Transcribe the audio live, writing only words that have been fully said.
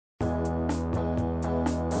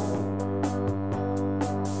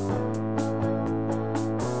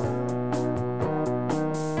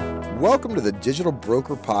Welcome to the Digital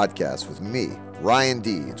Broker Podcast with me, Ryan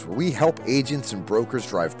Deeds, where we help agents and brokers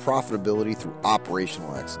drive profitability through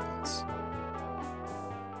operational excellence.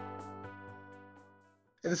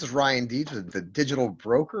 Hey, this is Ryan Deeds with the Digital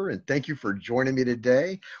Broker, and thank you for joining me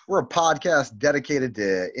today. We're a podcast dedicated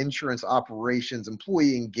to insurance operations,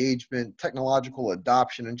 employee engagement, technological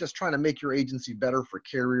adoption, and just trying to make your agency better for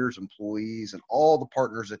carriers, employees, and all the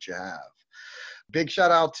partners that you have. Big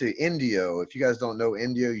shout out to Indio. If you guys don't know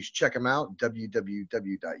Indio, you should check them out,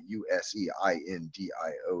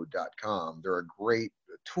 www.useindio.com. They're a great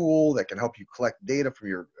tool that can help you collect data from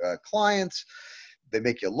your clients. They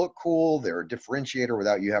make you look cool. They're a differentiator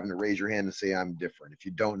without you having to raise your hand and say, I'm different. If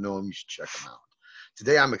you don't know them, you should check them out.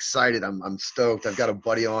 Today, I'm excited. I'm stoked. I've got a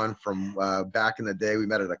buddy on from back in the day. We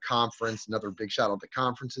met at a conference. Another big shout out to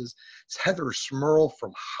conferences. It's Heather Smyrl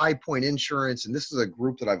from Highpoint Insurance. And this is a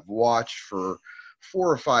group that I've watched for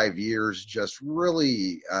 4 or 5 years, just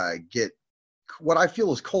really get what I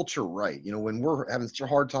feel is culture right. You know, when we're having such a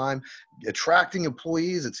hard time attracting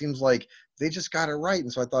employees, it seems like they just got it right.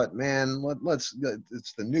 And so I thought, man, let's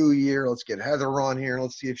it's the new year. Let's get Heather on here.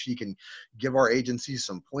 Let's see if she can give our agency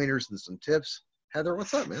some pointers and some tips. Heather,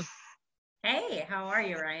 what's up, man? Hey, how are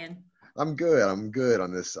you, Ryan? I'm good on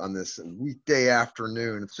this weekday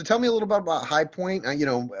afternoon. So tell me a little bit about Highpoint.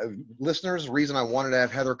 Listeners, the reason I wanted to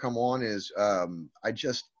have Heather come on is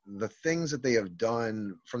the things that they have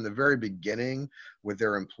done from the very beginning with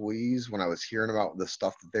their employees. When I was hearing about the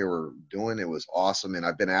stuff that they were doing, it was awesome. And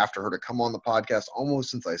I've been after her to come on the podcast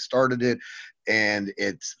almost since I started it, and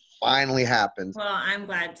it's finally happened. Well, I'm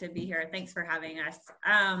glad to be here. Thanks for having us.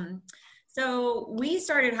 So we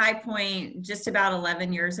started Highpoint just about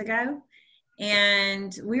 11 years ago,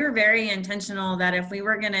 and we were very intentional that if we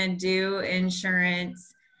were going to do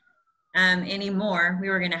insurance anymore, we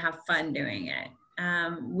were going to have fun doing it.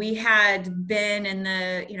 We had been in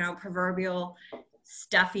the, proverbial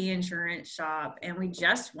stuffy insurance shop, and we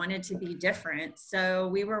just wanted to be different. So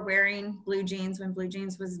we were wearing blue jeans when blue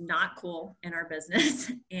jeans was not cool in our business,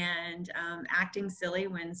 and acting silly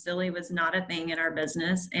when silly was not a thing in our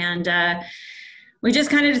business. And we just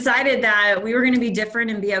kind of decided that we were going to be different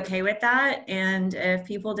and be okay with that. And if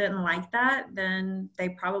people didn't like that, then they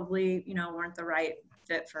probably, weren't the right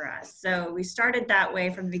fit for us. So we started that way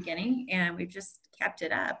from the beginning, and we've just kept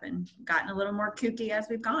it up and gotten a little more kooky as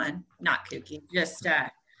we've gone. Not kooky, just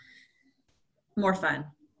more fun,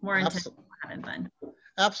 more intentional, having fun.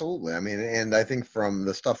 Absolutely. I mean, and I think from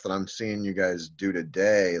the stuff that I'm seeing you guys do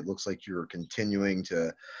today, it looks like you're continuing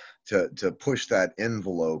to push that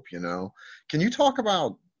envelope. Can you talk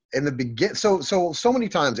about in the begin? So many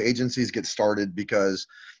times agencies get started because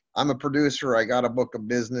I'm a producer. I got a book of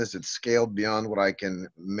business. It's scaled beyond what I can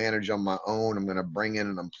manage on my own. I'm going to bring in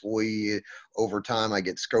an employee over time. I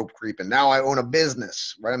get scope creep, and now I own a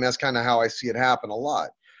business, right? I mean, that's kind of how I see it happen a lot.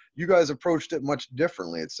 You guys approached it much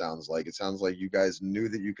differently. It sounds like you guys knew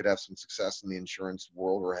that you could have some success in the insurance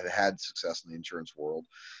world, or had success in the insurance world.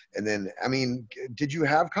 And then, I mean, did you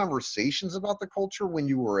have conversations about the culture when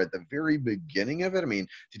you were at the very beginning of it? I mean,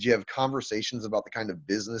 did you have conversations about the kind of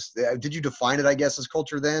business? Did you define it, I guess, as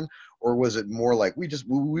culture then? Or was it more like we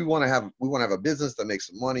want to have a business that makes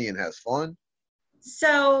some money and has fun?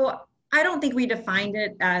 So I don't think we defined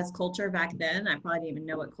it as culture back then. I probably didn't even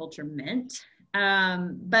know what culture meant.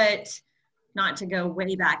 But not to go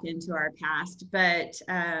way back into our past, but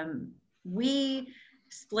we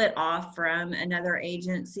split off from another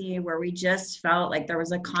agency where we just felt like there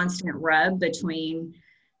was a constant rub between,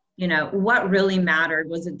 what really mattered.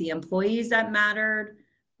 Was it the employees that mattered?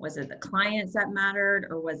 Was it the clients that mattered?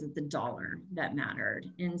 Or was it the dollar that mattered?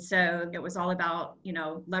 And so it was all about,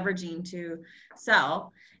 leveraging to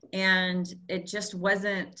sell. And it just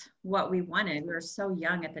wasn't what we wanted. We were so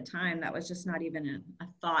young at the time. That was just not even a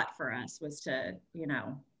thought for us, was to,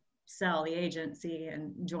 sell the agency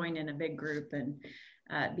and join in a big group and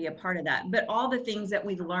be a part of that. But all the things that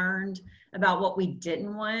we learned about what we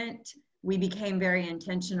didn't want, we became very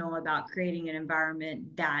intentional about creating an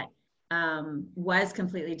environment that was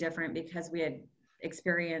completely different because we had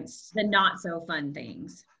experienced the not so fun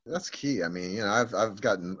things. That's key. I mean, I've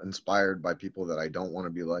gotten inspired by people that I don't want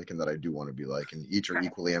to be like and that I do want to be like, and each are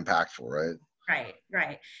equally impactful, right?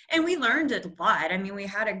 Right. And we learned a lot. I mean, we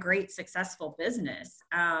had a great successful business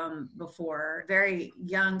before, very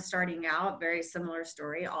young, starting out, very similar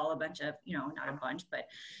story, all a bunch of, not a bunch, but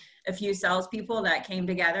a few salespeople that came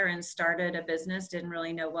together and started a business, didn't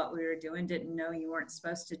really know what we were doing, didn't know you weren't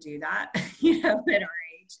supposed to do that, at our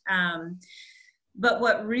age. But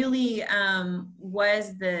what really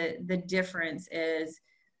was the difference is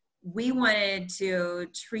we wanted to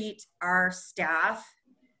treat our staff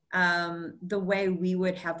the way we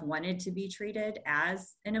would have wanted to be treated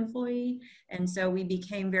as an employee. And so we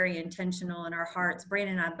became very intentional in our hearts.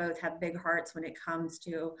 Brandon and I both have big hearts when it comes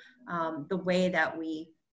to the way that we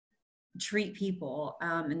treat people,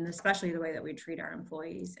 and especially the way that we treat our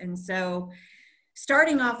employees. And so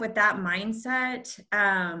starting off with that mindset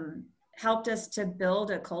helped us to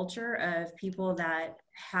build a culture of people that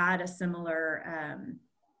had a similar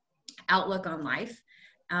outlook on life,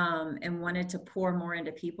 and wanted to pour more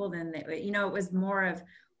into people than they, it was more of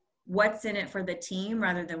what's in it for the team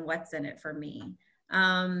rather than what's in it for me.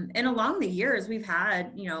 And along the years, we've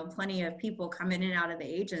had, plenty of people come in and out of the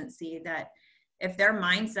agency that if their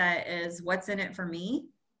mindset is what's in it for me,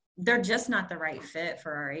 they're just not the right fit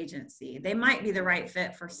for our agency. They might be the right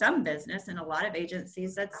fit for some business, and a lot of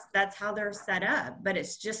agencies, that's how they're set up, but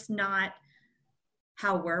it's just not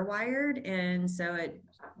how we're wired. And so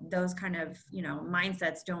those kind of,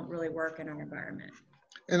 mindsets don't really work in our environment.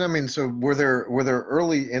 And I mean, so were there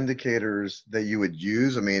early indicators that you would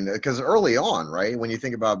use? I mean, because early on, right, when you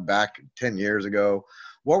think about back 10 years ago,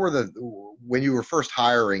 what were when you were first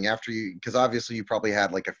hiring after because obviously you probably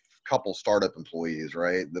had like a couple startup employees,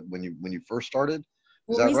 right? When you first started?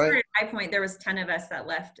 Is that we right? started Highpoint, there was 10 of us that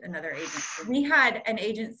left another agency. We had an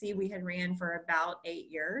agency we had ran for about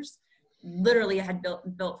 8 years, literally had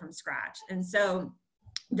built from scratch. And so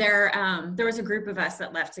there was a group of us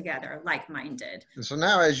that left together, like-minded. And so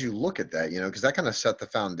now as you look at that, because that kind of set the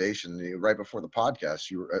foundation right before the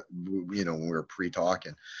podcast, you were, when we were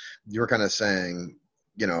pre-talking, you were kind of saying,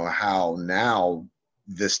 how now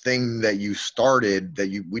this thing that you started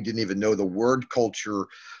that we didn't even know the word culture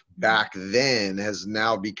back then has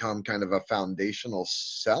now become kind of a foundational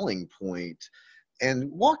selling point.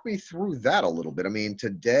 And walk me through that a little bit. I mean,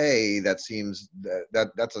 today that seems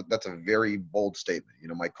that's a very bold statement.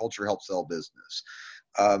 My culture helps sell business.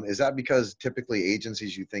 Is that because typically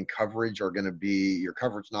agencies, you think your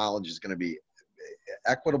coverage knowledge is going to be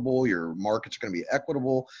equitable, your market's going to be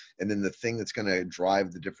equitable, and then the thing that's going to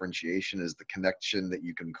drive the differentiation is the connection that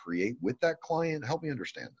you can create with that client? Help me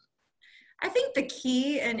understand that. I think the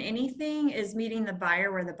key in anything is meeting the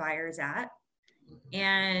buyer where the buyer's at.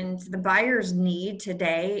 And the buyer's need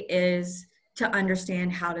today is to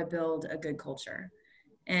understand how to build a good culture.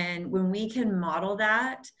 And when we can model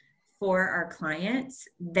that for our clients,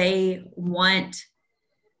 they want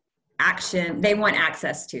action, they want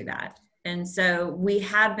access to that. And so we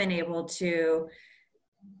have been able to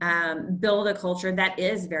build a culture that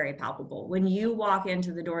is very palpable. When you walk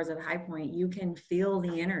into the doors of Highpoint, you can feel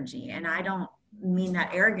the energy. And I don't mean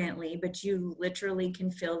that arrogantly, but you literally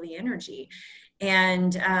can feel the energy.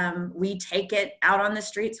 And we take it out on the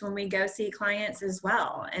streets when we go see clients as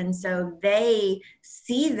well. And so they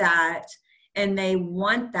see that and they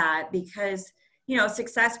want that because,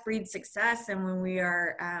 success breeds success. And when we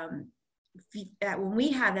are, when we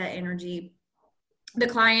have that energy, the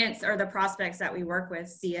clients or the prospects that we work with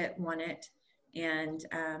see it, want it, and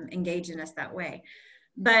engage in us that way.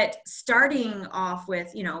 But starting off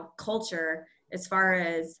with, culture, as far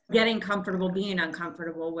as getting comfortable, being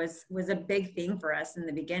uncomfortable was a big thing for us in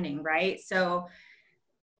the beginning, right? So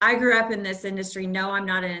I grew up in this industry. No, I'm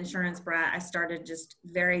not an insurance brat. I started just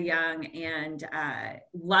very young and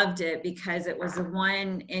loved it because it was the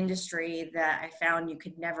one industry that I found you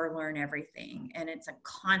could never learn everything. And it's a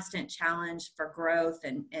constant challenge for growth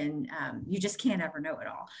and you just can't ever know it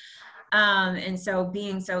all. And so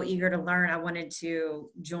being so eager to learn, I wanted to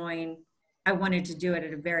join. I wanted to do it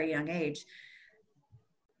at a very young age.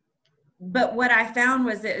 But what I found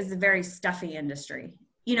was it was a very stuffy industry.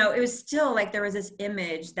 It was still like there was this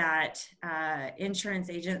image that insurance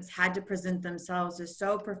agents had to present themselves as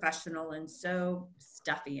so professional and so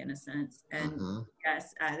stuffy in a sense. And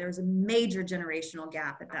yes, there was a major generational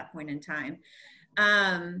gap at that point in time.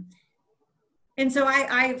 And so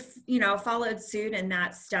I followed suit in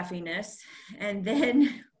that stuffiness, and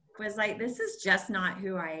then was like, this is just not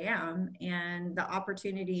who I am. And the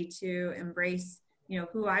opportunity to embrace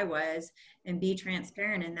who I was and be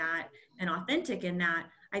transparent in that and authentic in that,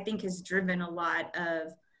 I think has driven a lot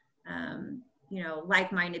of,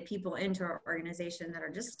 like-minded people into our organization that are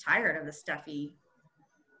just tired of the stuffy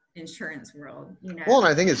insurance world, Well, and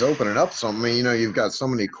I think it's opening up some, you've got so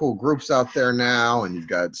many cool groups out there now, and you've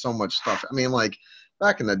got so much stuff. I mean, like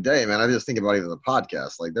back in the day, man, I just think about even the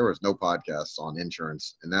podcast, like there was no podcasts on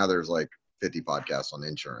insurance, and now there's like 50 podcasts on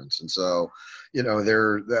insurance. And so,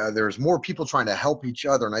 there's more people trying to help each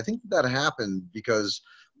other. And I think that happened because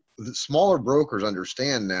the smaller brokers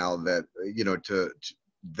understand now that,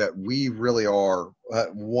 that we really are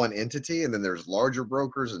one entity, and then there's larger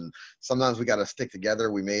brokers, and sometimes we got to stick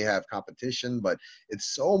together. We may have competition, but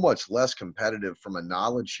it's so much less competitive from a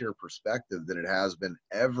knowledge share perspective than it has been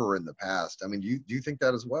ever in the past. I mean, do you think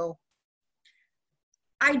that as well?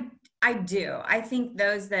 I do. I think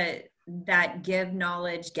those that give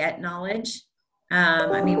knowledge get knowledge.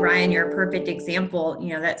 I mean, Ryan, you're a perfect example.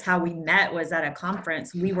 You know, that's how we met, was at a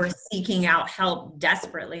conference. We were seeking out help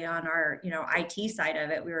desperately on our, IT side of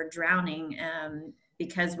it. We were drowning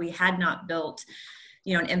because we had not built,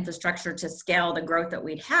 an infrastructure to scale the growth that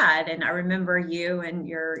we'd had. And I remember you and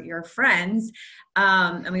your friends.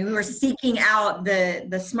 I mean, we were seeking out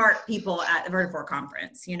the smart people at the Vertipore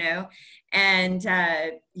conference, and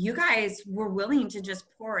you guys were willing to just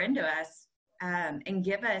pour into us and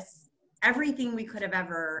give us everything we could have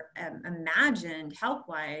ever imagined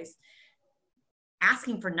help-wise,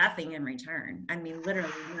 asking for nothing in return. I mean,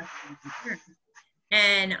 literally nothing in return.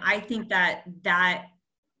 And I think that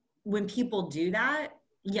when people do that,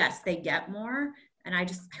 yes, they get more. And I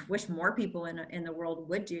wish more people in the world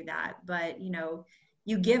would do that. But,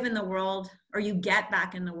 you give in the world, or you get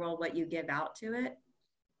back in the world what you give out to it.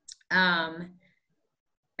 And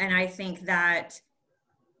I think that,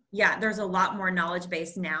 yeah, there's a lot more knowledge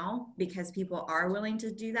base now because people are willing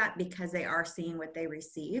to do that because they are seeing what they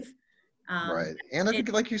receive. Right. And I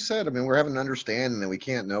think, like you said, I mean, we're having an understanding that we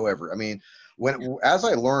can't know I mean, as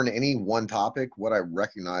I learn any one topic, what I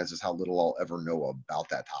recognize is how little I'll ever know about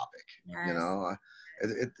that topic. Yes.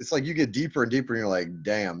 It's like you get deeper and deeper, and you're like,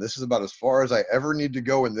 damn, this is about as far as I ever need to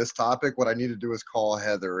go in this topic. What I need to do is call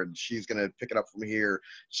Heather, and she's going to pick it up from here.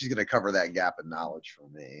 She's going to cover that gap in knowledge for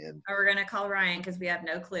me. And we're going to call Ryan because we have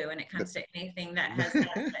no clue when it comes to anything that has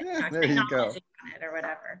there you go. On it or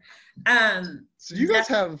whatever. So do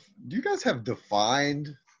you guys have defined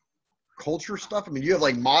culture stuff? I mean, do you have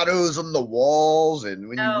like mottos on the walls, and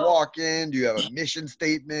when you walk in, do you have a mission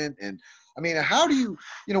statement? And I mean, how do you,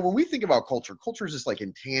 when we think about culture is this like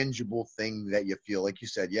intangible thing that you feel, like you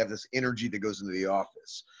said, you have this energy that goes into the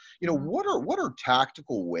office. What are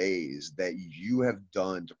tactical ways that you have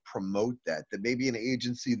done to promote that maybe an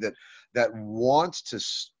agency that wants to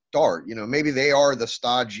start, maybe they are the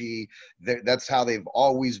stodgy, that's how they've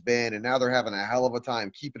always been, and now they're having a hell of a time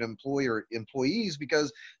keeping employees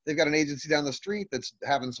because they've got an agency down the street that's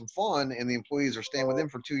having some fun, and the employees are staying with them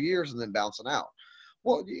for 2 years and then bouncing out.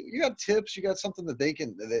 Well, you got tips, you got something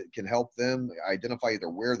that can help them identify either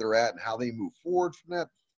where they're at and how they move forward from that,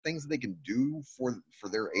 things that they can do for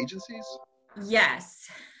their agencies? Yes.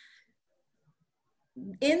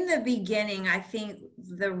 In the beginning, I think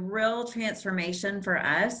the real transformation for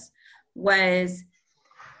us was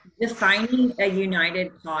defining a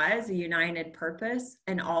united cause, a united purpose,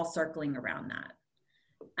 and all circling around that.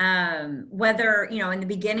 Whether, in the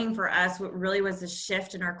beginning for us, what really was a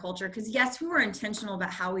shift in our culture, because yes, we were intentional about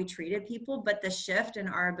how we treated people, but the shift in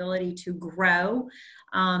our ability to grow,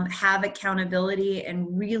 have accountability,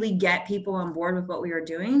 and really get people on board with what we were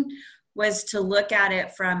doing was to look at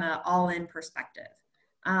it from an all-in perspective.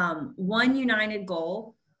 One united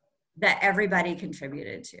goal that everybody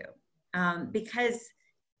contributed to, because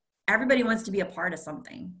everybody wants to be a part of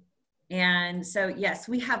something. And so, yes,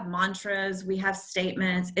 we have mantras, we have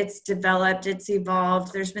statements, it's developed, it's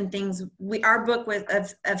evolved. There's been things, our book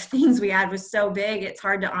of things we had was so big, it's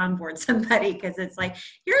hard to onboard somebody because it's like,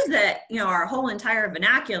 here's our whole entire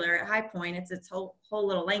vernacular at Highpoint, it's its whole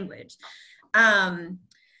little language.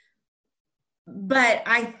 But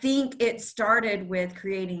I think it started with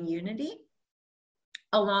creating unity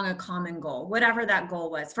along a common goal, whatever that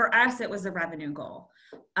goal was. For us, it was a revenue goal.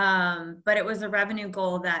 But it was a revenue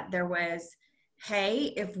goal that there was,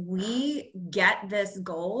 hey, if we get this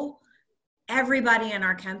goal, everybody in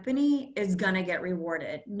our company is going to get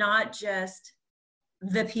rewarded, not just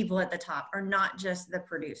the people at the top or not just the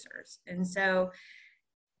producers. And so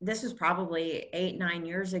this was probably 8-9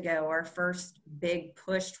 years ago. Our first big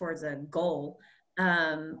push towards a goal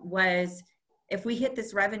was, if we hit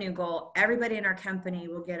this revenue goal, everybody in our company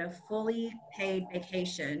will get a fully paid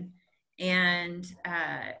vacation and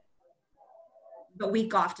the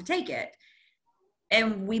week off to take it.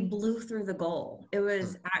 And we blew through the goal. It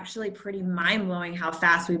was actually pretty mind-blowing how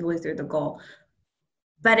fast we blew through the goal.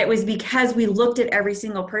 But it was because we looked at every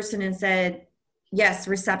single person and said, yes,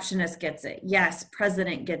 receptionist gets it. Yes,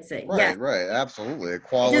 president gets it. Right, yes. Right, absolutely.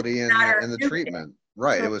 Equality in the treatment.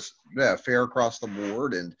 Right, so, it was fair across the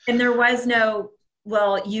board. And there was no,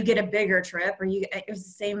 well, you get a bigger trip, or it was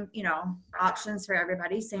the same, options for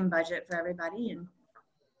everybody, same budget for everybody. And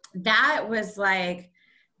that was like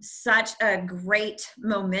such a great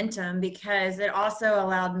momentum because it also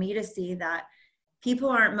allowed me to see that people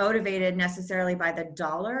aren't motivated necessarily by the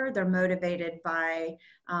dollar. They're motivated by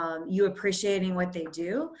you appreciating what they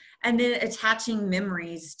do, and then attaching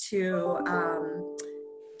memories to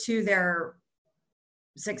their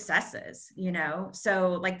successes, you know?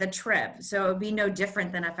 So like the trip. So it would be no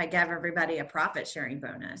different than if I gave everybody a profit sharing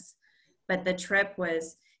bonus. But the trip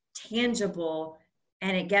was tangible,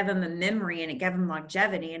 and it gave them a memory, and it gave them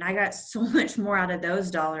longevity. And I got so much more out of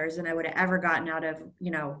those dollars than I would have ever gotten out of,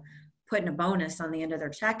 you know, putting a bonus on the end of their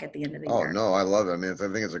check at the end of the Oh year. no, I love it. I mean, I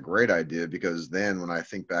think it's a great idea, because then when I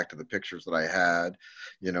think back to the pictures that I had,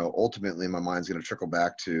 ultimately my mind's going to trickle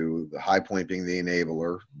back to the high point being the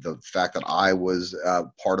enabler, the fact that I was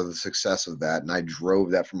part of the success of that, and I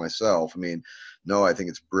drove that for myself. I mean, no, I think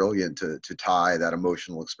it's brilliant to tie that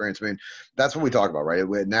emotional experience. I mean, that's what we talk about, right?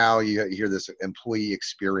 Now you hear this employee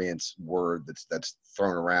experience word that's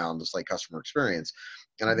thrown around, just like customer experience.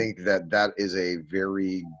 And I think that is a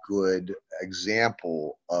very good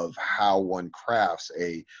example of how one crafts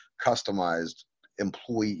a customized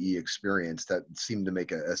employee experience that seemed to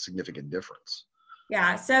make a significant difference.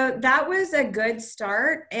 Yeah, so that was a good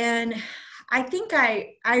start. And I think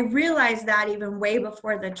I realized that even way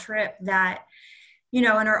before the trip, that, you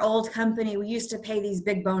know, in our old company, we used to pay these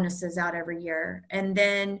big bonuses out every year. And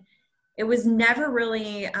then it was never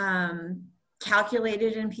really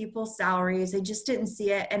calculated in people's salaries. They just didn't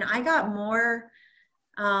see it. And I got more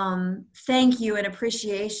thank you and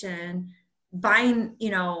appreciation buying,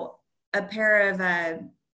 you know, a pair of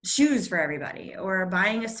shoes for everybody, or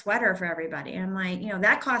buying a sweater for everybody. And I'm like, you know,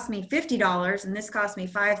 that cost me $50 and this cost me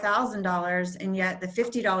 $5,000. And yet the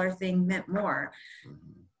 $50 thing meant more,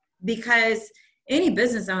 because any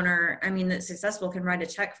business owner, I mean, that's successful can write a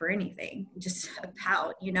check for anything, just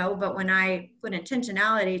about, you know, but when I put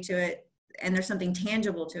intentionality to it and there's something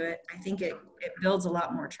tangible to it, I think it builds a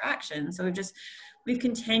lot more traction. So we've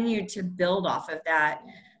continued to build off of that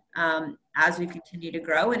as we continue to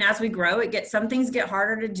grow. And as we grow, some things get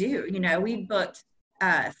harder to do. You know, we booked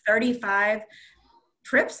 35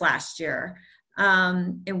 trips last year.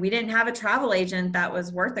 And we didn't have a travel agent that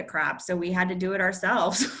was worth a crap. So we had to do it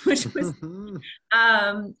ourselves, which was,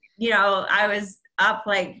 you know, I was up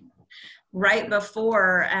like right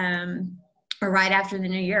before or right after the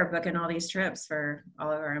new year, booking all these trips for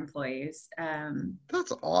all of our employees.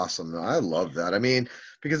 That's awesome. I love that. I mean,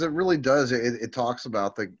 because it really does. It talks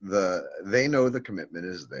about they know the commitment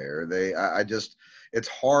is there. It's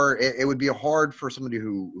hard. It would be hard for somebody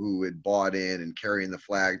who had bought in and carrying the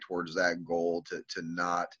flag towards that goal to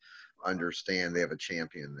not understand they have a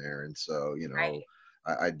champion there. And so, Right.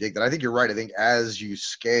 I dig that. I think you're right. I think as you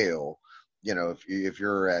scale, if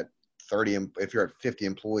you're at 30, if you're at 50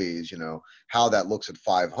 employees, how that looks at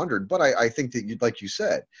 500. But I think that like you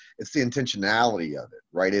said, it's the intentionality of it,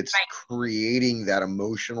 right? It's creating that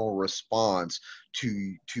emotional response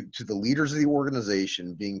to the leaders of the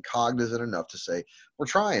organization being cognizant enough to say, we're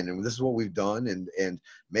trying, and this is what we've done. And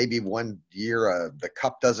maybe one year the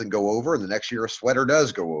cup doesn't go over, and the next year a sweater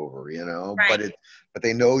does go over, Right. but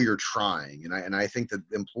they know you're trying. And I think that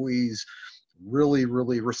employees really,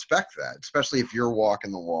 really respect that, especially if you're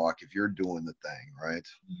walking the walk, if you're doing the thing, right?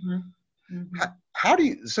 Mm-hmm.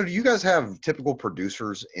 Mm-hmm. So do you guys have typical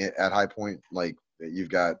producers at High Point? Like, you've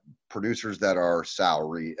got producers that are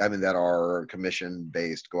that are commission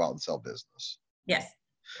based, go out and sell business. Yes.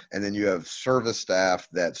 And then you have service staff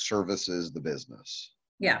that services the business.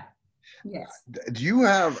 Yeah. Yes. Do you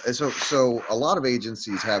have, so a lot of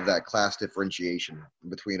agencies have that class differentiation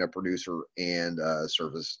between a producer and a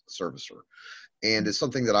servicer. And it's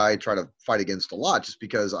something that I try to fight against a lot, just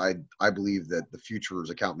because I believe that the future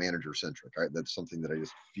is account manager centric. Right? That's something that I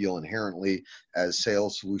just feel inherently, as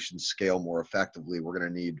sales solutions scale more effectively, we're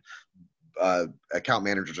going to need account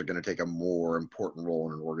managers are going to take a more important role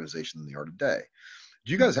in an organization than they are today.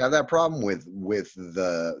 Do you guys have that problem with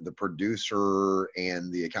the producer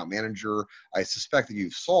and the account manager? I suspect that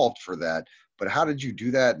you've solved for that, but how did you do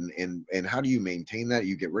that, and how do you maintain that?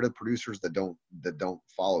 You get rid of producers that don't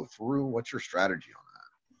follow through. What's your strategy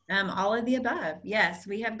on that? All of the above. Yes,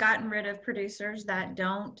 we have gotten rid of producers that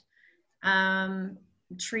don't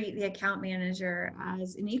treat the account manager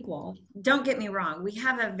as an equal. Don't get me wrong. We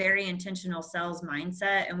have a very intentional sales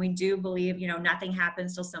mindset, and we do believe, nothing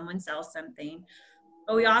happens till someone sells something.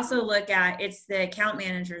 But we also look at, it's the account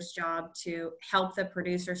manager's job to help the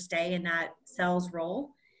producer stay in that sales role.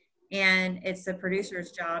 And it's the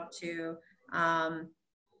producer's job to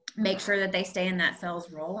make sure that they stay in that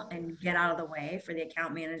sales role and get out of the way for the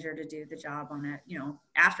account manager to do the job on it,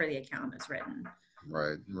 after the account is written.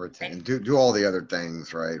 Right. Retain, do all the other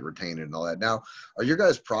things, right? Retain it and all that. Now, are your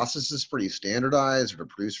guys' processes pretty standardized? Or do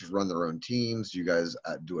producers run their own teams? Do you guys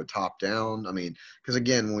do a top down? I mean, because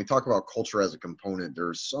again, when we talk about culture as a component,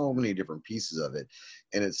 there's so many different pieces of it.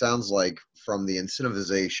 And it sounds like from the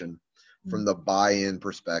incentivization, from the buy-in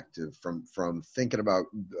perspective, from thinking about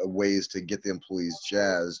ways to get the employees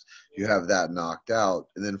jazzed, you have that knocked out.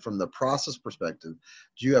 And then from the process perspective,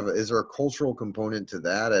 is there a cultural component to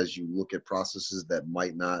that as you look at processes that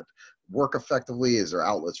might not work effectively? Is there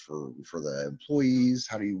outlets for the employees?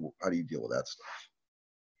 How do you deal with that stuff?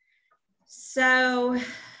 So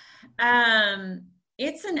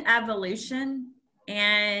it's an evolution,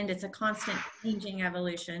 and it's a constant changing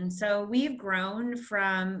evolution. So we've grown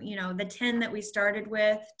from, the 10 that we started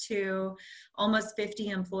with to almost 50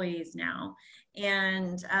 employees now,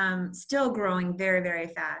 and still growing very, very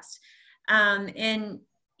fast. And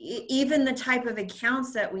even the type of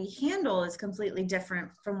accounts that we handle is completely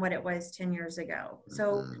different from what it was 10 years ago.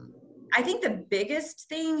 So I think the biggest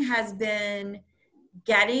thing has been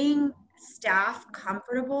getting staff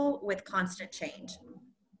comfortable with constant change.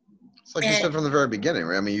 It's like you said from the very beginning,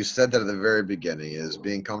 right? I mean, you said that at the very beginning, is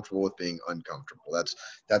being comfortable with being uncomfortable.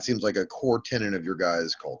 That seems like a core tenet of your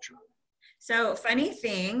guys' culture. So funny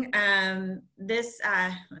thing, I'm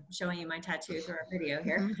showing you my tattoo through our video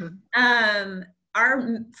here.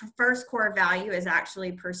 Our first core value is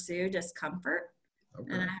actually pursue discomfort.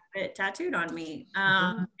 Okay. And I have it tattooed on me.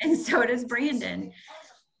 And so does Brandon.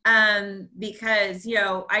 Because,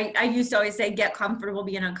 I used to always say, get comfortable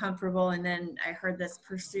being uncomfortable. And then I heard this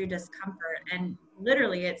pursue discomfort, and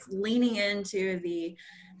literally it's leaning into the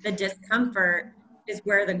discomfort is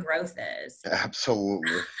where the growth is.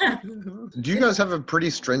 Absolutely. Do you guys have a pretty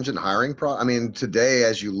stringent hiring I mean, today,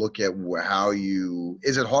 as you look at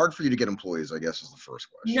is it hard for you to get employees, I guess, is the first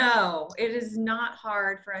question. No, it is not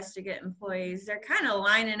hard for us to get employees. They're kind of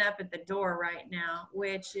lining up at the door right now,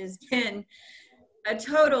 which has been a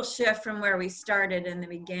total shift from where we started in the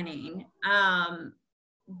beginning.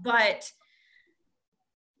 But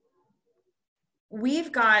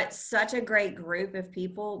we've got such a great group of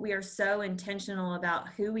people. We are so intentional about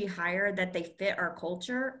who we hire that they fit our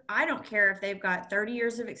culture. I don't care if they've got 30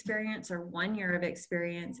 years of experience or 1 year of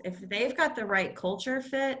experience. If they've got the right culture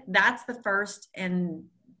fit, that's the first and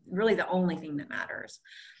really the only thing that matters.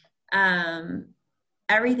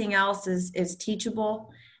 Everything else is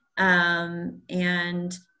teachable.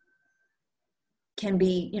 And can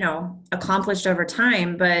be, accomplished over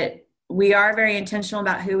time, but we are very intentional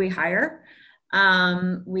about who we hire.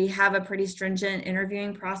 We have a pretty stringent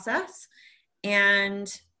interviewing process,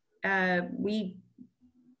 and we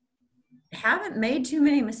haven't made too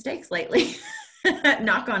many mistakes lately.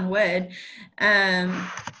 Knock on wood. And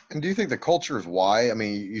do you think the culture is why? I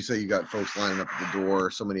mean, you say you got folks lining up at the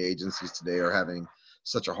door. So many agencies today are having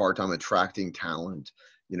such a hard time attracting talent.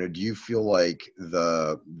 Do you feel like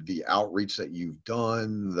the outreach that you've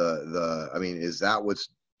done, I mean, is that what's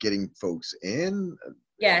getting folks in?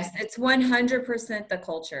 Yes, it's 100% the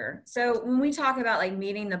culture. So when we talk about like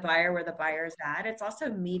meeting the buyer where the buyer's at, it's also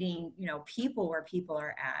meeting, people where people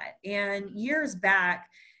are at. And years back,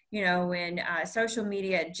 when social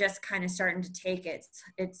media just kind of starting to take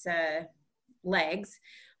its legs,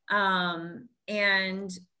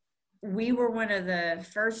 and we were one of the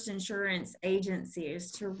first insurance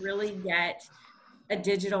agencies to really get a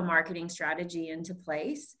digital marketing strategy into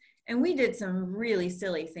place. And we did some really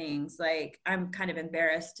silly things. Like, I'm kind of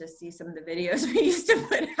embarrassed to see some of the videos we used to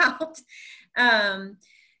put out.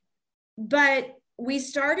 But we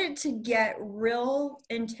started to get real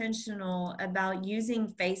intentional about using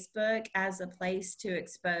Facebook as a place to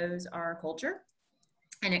expose our culture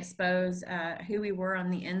and expose who we were on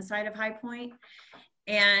the inside of Highpoint.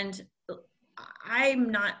 And I'm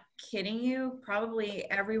not kidding you, probably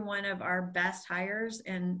every one of our best hires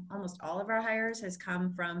and almost all of our hires has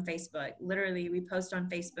come from Facebook. Literally, we post on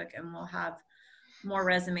Facebook and we'll have more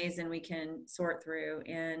resumes than we can sort through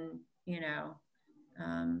in,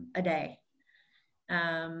 a day.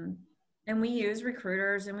 And we use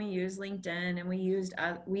recruiters, and we use LinkedIn, and we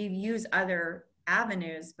use other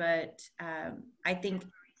avenues, but I think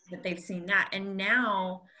that they've seen that. And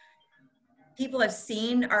now people have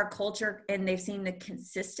seen our culture, and they've seen the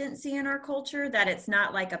consistency in our culture, that it's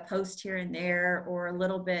not like a post here and there or a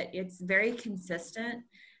little bit. It's very consistent.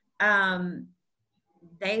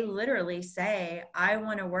 They literally say, I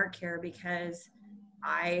want to work here because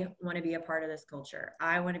I want to be a part of this culture.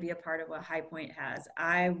 I want to be a part of what Highpoint has.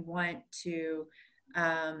 I want to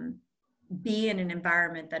be in an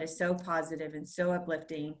environment that is so positive and so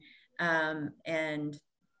uplifting, and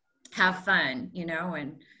have fun,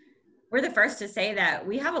 and We're the first to say that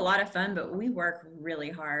we have a lot of fun, but we work really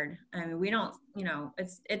hard. I mean, we don't,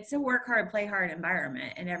 it's a work hard, play hard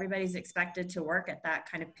environment, and everybody's expected to work at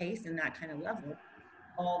that kind of pace and that kind of level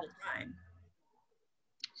all the time.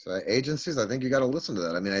 So agencies, I think you got to listen to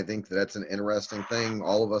that. I mean, I think that's an interesting thing.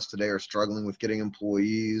 All of us today are struggling with getting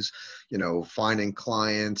employees, finding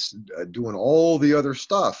clients, doing all the other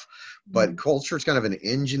stuff. But culture is kind of an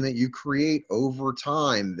engine that you create over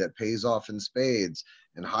time that pays off in spades.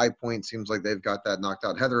 And High Point seems like they've got that knocked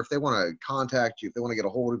out. Heather, if they want to contact you, if they want to get a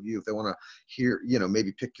hold of you, if they want to hear,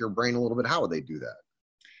 maybe pick your brain a little bit, how would they do that?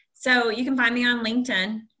 So you can find me on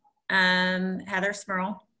LinkedIn, Heather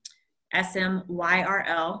Smyrl.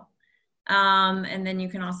 SMYRL. And then you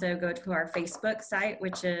can also go to our Facebook site,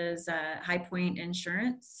 which is Highpoint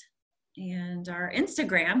Insurance, and our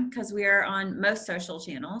Instagram, because we are on most social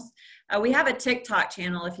channels. We have a TikTok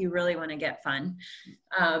channel if you really want to get fun.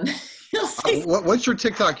 What's your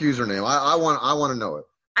TikTok username? I want to know it.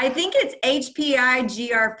 I think it's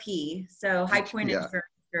HPIGRP. So Highpoint Insurance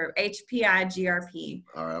Group, HPIGRP.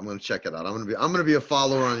 All right, I'm gonna check it out. I'm gonna be a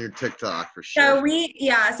follower on your TikTok for sure.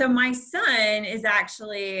 So my son is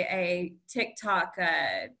actually a TikTok.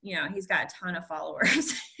 He's got a ton of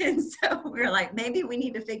followers, and so we're like, maybe we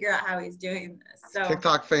need to figure out how he's doing this. So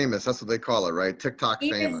TikTok famous, that's what they call it, right? TikTok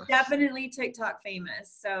famous. He is definitely TikTok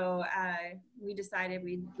famous. So we decided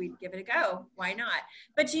we'd give it a go. Why not?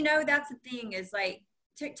 But that's the thing is like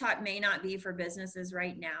TikTok may not be for businesses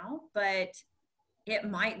right now, but it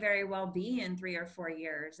might very well be in 3 or 4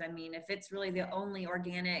 years. I mean, if it's really the only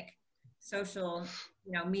organic social,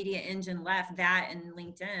 media engine left, that and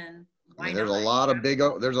LinkedIn. There's a lot of big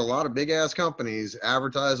ass companies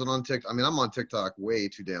advertising on TikTok. I mean, I'm on TikTok way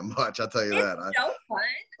too damn much. I'll tell you that. It's so fun.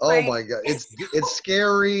 Oh my God. It's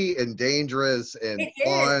scary and dangerous and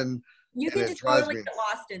fun. You can just totally get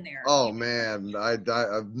lost in there. Oh man, I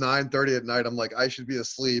 9:30 at night. I'm like, I should be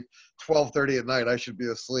asleep. 12:30 at night, I should be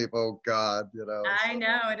asleep. Oh God, I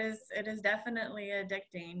know it is definitely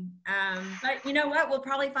addicting. But you know what? We'll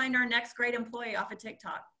probably find our next great employee off of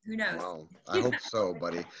TikTok. Who knows? Well, I hope so,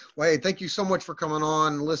 buddy. Well, hey, thank you so much for coming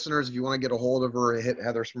on, listeners. If you want to get a hold of her, hit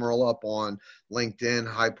Heather Smyrl up on LinkedIn,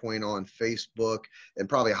 High Point on Facebook, and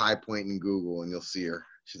probably High Point in Google, and you'll see her.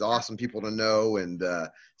 She's awesome people to know and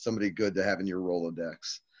somebody good to have in your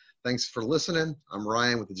Rolodex. Thanks for listening. I'm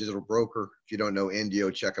Ryan with The Digital Broker. If you don't know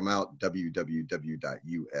Indio, check them out,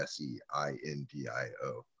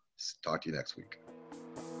 www.useindio. Talk to you next week.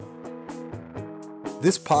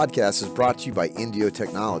 This podcast is brought to you by Indio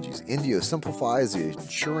Technologies. Indio simplifies the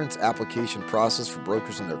insurance application process for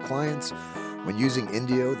brokers and their clients. When using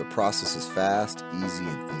Indio, the process is fast, easy,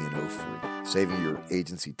 and E&O free, saving your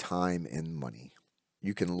agency time and money.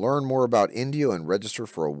 You can learn more about Indio and register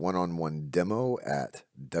for a one-on-one demo at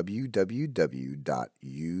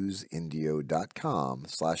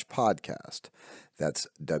www.useindio.com/podcast. That's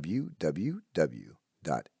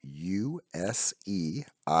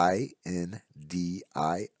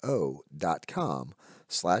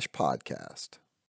www.useindio.com/podcast.